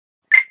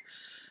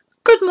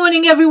Good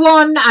morning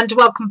everyone, and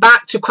welcome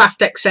back to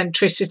Craft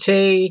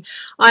Eccentricity.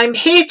 I'm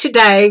here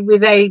today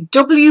with a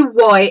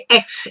WYSE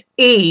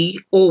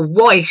or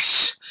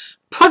WYSE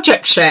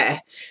project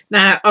share.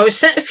 Now I was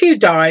sent a few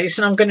dies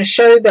and I'm going to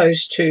show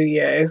those to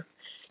you,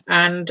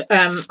 and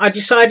I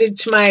decided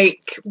to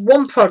make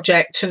one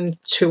project and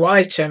two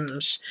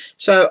items.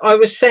 So I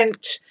was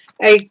sent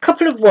a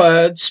couple of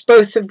words,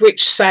 both of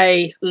which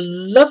say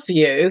love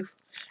you,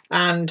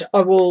 and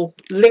I will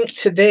link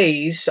to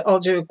these. I'll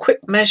do a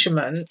quick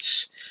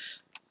measurement,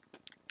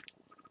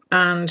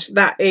 and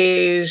that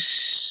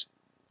is,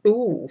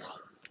 ooh,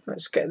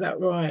 let's get that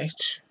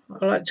right.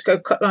 I like to go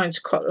cut line to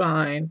cut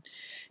line.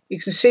 You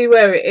can see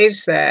where it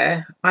is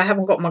there. I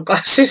haven't got my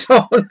glasses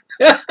on.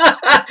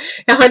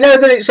 I know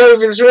that it's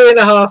over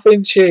 3.5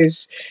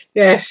 inches.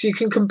 Yes, you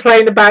can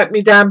complain about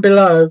me down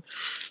below.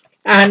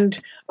 And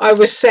I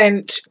was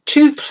sent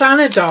two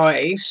planner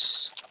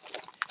dies,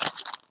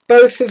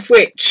 both of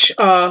which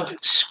are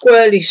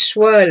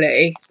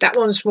swirly. That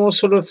one's more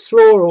sort of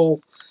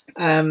floral,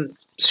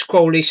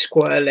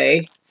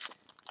 scrolly,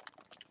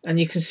 and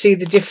you can see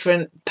the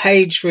different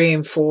page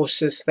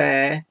reinforcers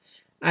there,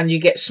 and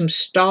you get some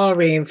star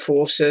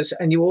reinforcers,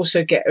 and you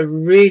also get a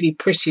really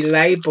pretty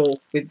label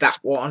with that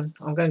one.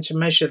 I'm going to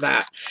measure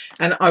that.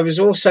 And I was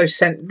also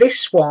sent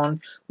this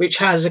one, which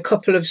has a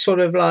couple of sort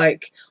of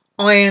like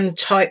iron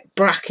type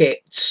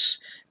brackets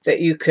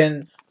that you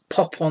can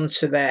pop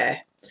onto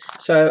there.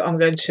 So I'm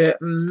going to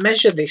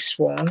measure this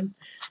one,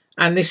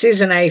 and this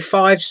is an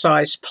A5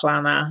 size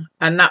planner,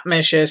 and that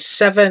measures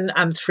 7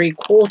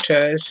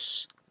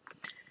 3/4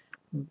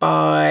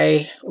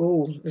 by,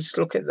 oh, let's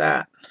look at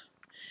that.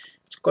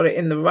 It's got it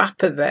in the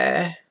wrapper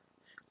there,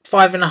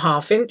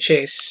 5.5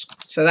 inches.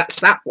 So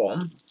that's that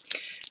one,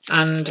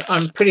 and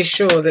I'm pretty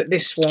sure that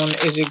this one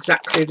is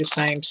exactly the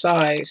same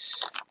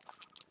size.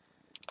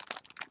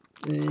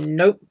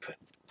 Nope.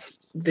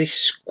 The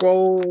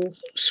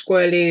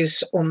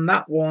swirlies on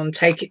that one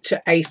take it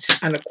to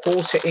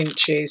 8.25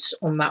 inches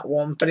on that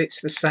one, but it's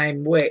the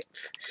same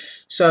width.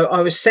 So I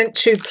was sent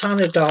two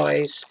planner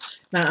dies.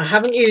 Now I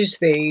haven't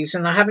used these,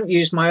 and I haven't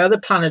used my other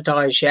planner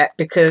dies yet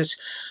because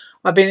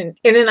I've been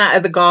in and out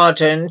of the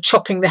garden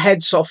chopping the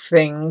heads off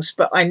things,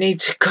 but I need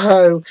to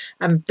go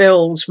and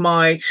build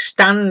my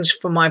stand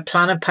for my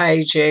planner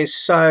pages.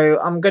 So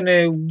I'm going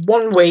to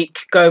 1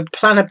 week go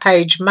planner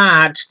page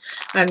mad,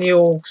 and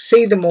you'll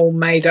see them all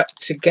made up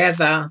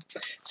together.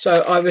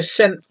 So I was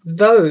sent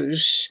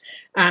those,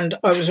 and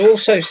I was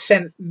also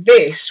sent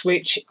this,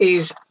 which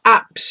is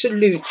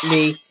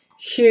absolutely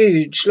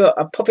huge. Look,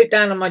 I pop it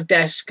down on my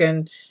desk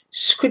and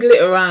squiddle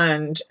it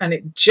around, and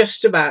it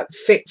just about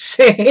fits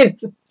in.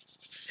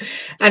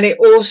 And it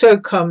also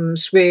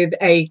comes with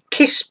a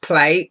kiss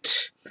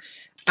plate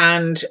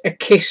and a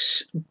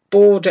kiss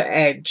border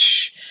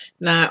edge.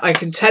 Now I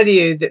can tell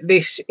you that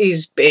this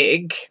is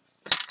big,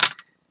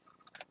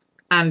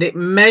 and it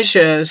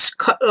measures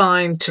cut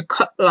line to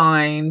cut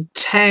line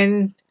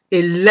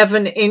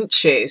 11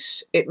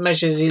 inches. It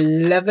measures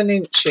 11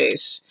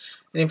 inches,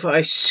 and if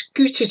I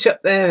scoot it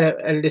up there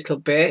a little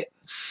bit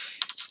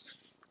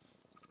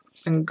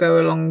and go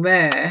along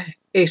there,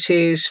 it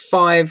is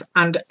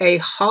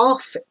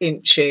 5.5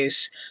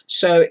 inches.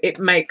 So it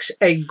makes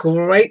a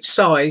great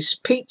size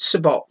pizza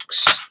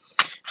box.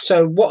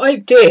 So what I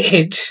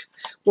did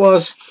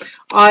was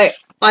I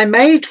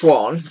made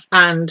one,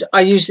 and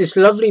I used this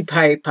lovely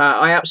paper.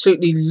 I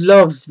absolutely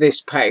love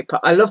this paper.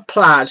 I love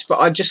plaid,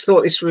 but I just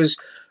thought this was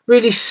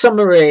really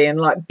summery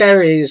and like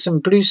berries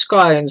and blue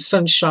sky and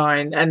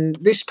sunshine, and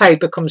this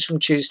paper comes from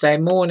Tuesday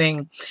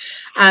Morning.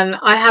 And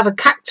I have a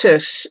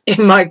cactus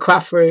in my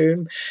craft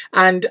room,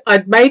 and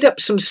I'd made up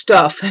some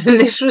stuff, and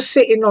this was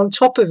sitting on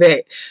top of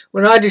it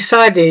when I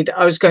decided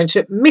I was going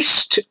to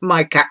mist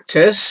my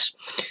cactus.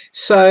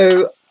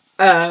 So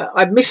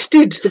I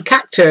misted the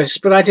cactus,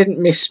 but I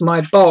didn't mist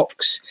my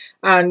box,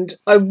 and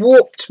I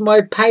warped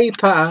my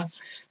paper.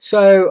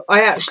 So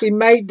I actually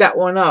made that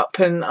one up,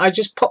 and I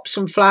just popped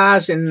some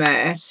flowers in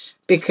there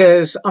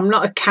because I'm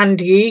not a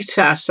candy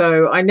eater,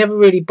 so I never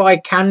really buy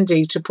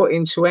candy to put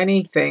into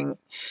anything.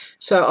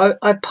 So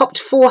I popped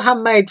 4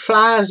 handmade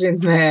flowers in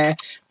there,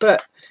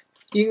 but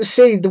you can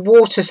see the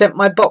water sent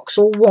my box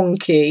all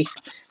wonky.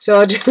 So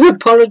I do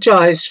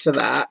apologise for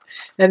that.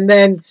 And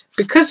then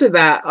because of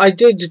that, I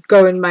did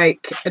go and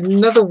make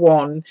another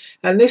one,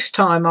 and this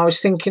time I was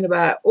thinking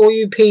about all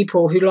you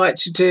people who like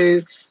to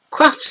do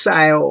craft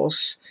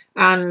sales,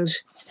 and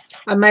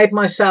I made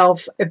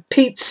myself a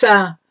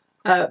pizza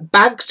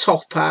bag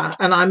topper,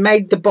 and I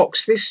made the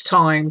box this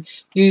time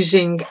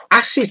using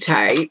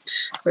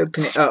acetate.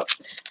 Open it up,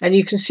 and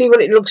you can see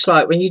what it looks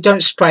like when you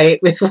don't spray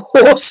it with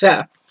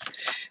water.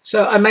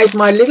 So I made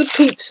my little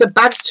pizza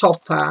bag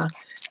topper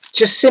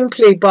just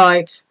simply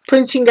by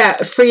printing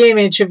out a free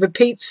image of a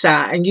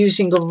pizza and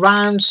using a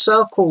round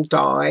circle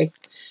die,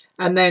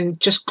 and then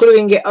just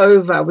gluing it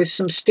over with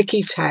some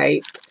sticky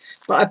tape.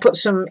 But I put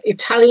some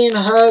Italian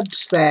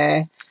herbs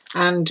there,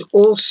 and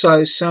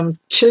also some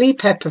chili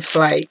pepper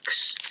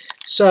flakes.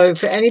 So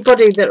for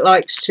anybody that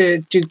likes to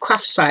do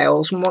craft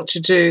sales and want to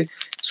do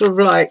sort of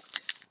like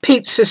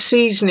pizza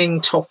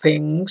seasoning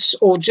toppings,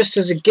 or just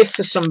as a gift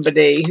for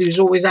somebody who's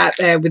always out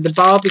there with the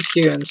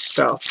barbecue and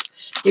stuff.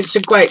 It's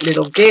a great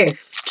little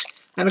gift.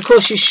 And of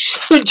course you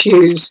should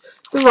use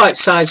the right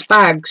size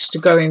bags to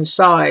go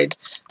inside.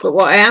 But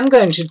what I am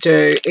going to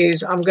do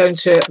is I'm going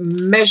to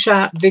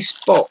measure this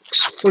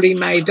box fully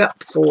made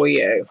up for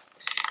you.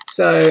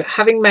 So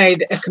having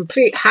made a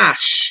complete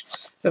hash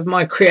of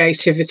my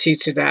creativity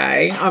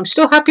today, I'm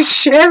still happy to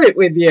share it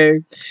with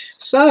you.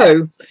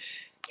 So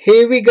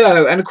here we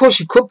go. And of course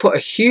you could put a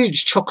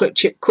huge chocolate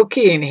chip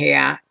cookie in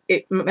here.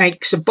 It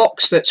makes a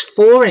box that's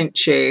 4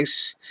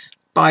 inches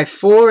by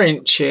 4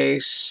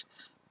 inches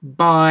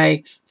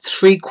by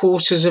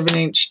 3/4 of an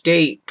inch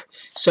deep.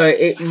 So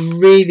it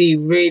really,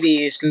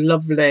 really is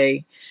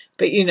lovely.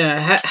 But you know,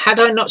 had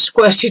I not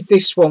squirted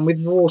this one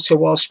with water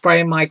while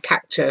spraying my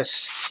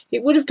cactus,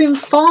 it would have been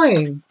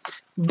fine.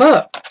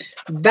 But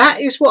that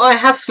is what I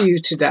have for you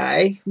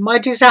today, my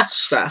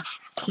disaster.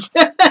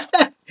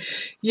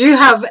 You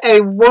have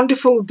a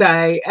wonderful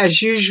day.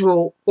 As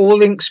usual, all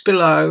links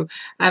below.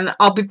 And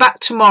I'll be back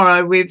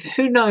tomorrow with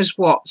who knows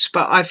what.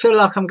 But I feel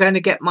like I'm going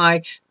to get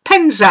my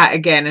pens out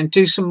again and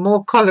do some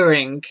more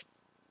colouring.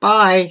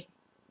 Bye.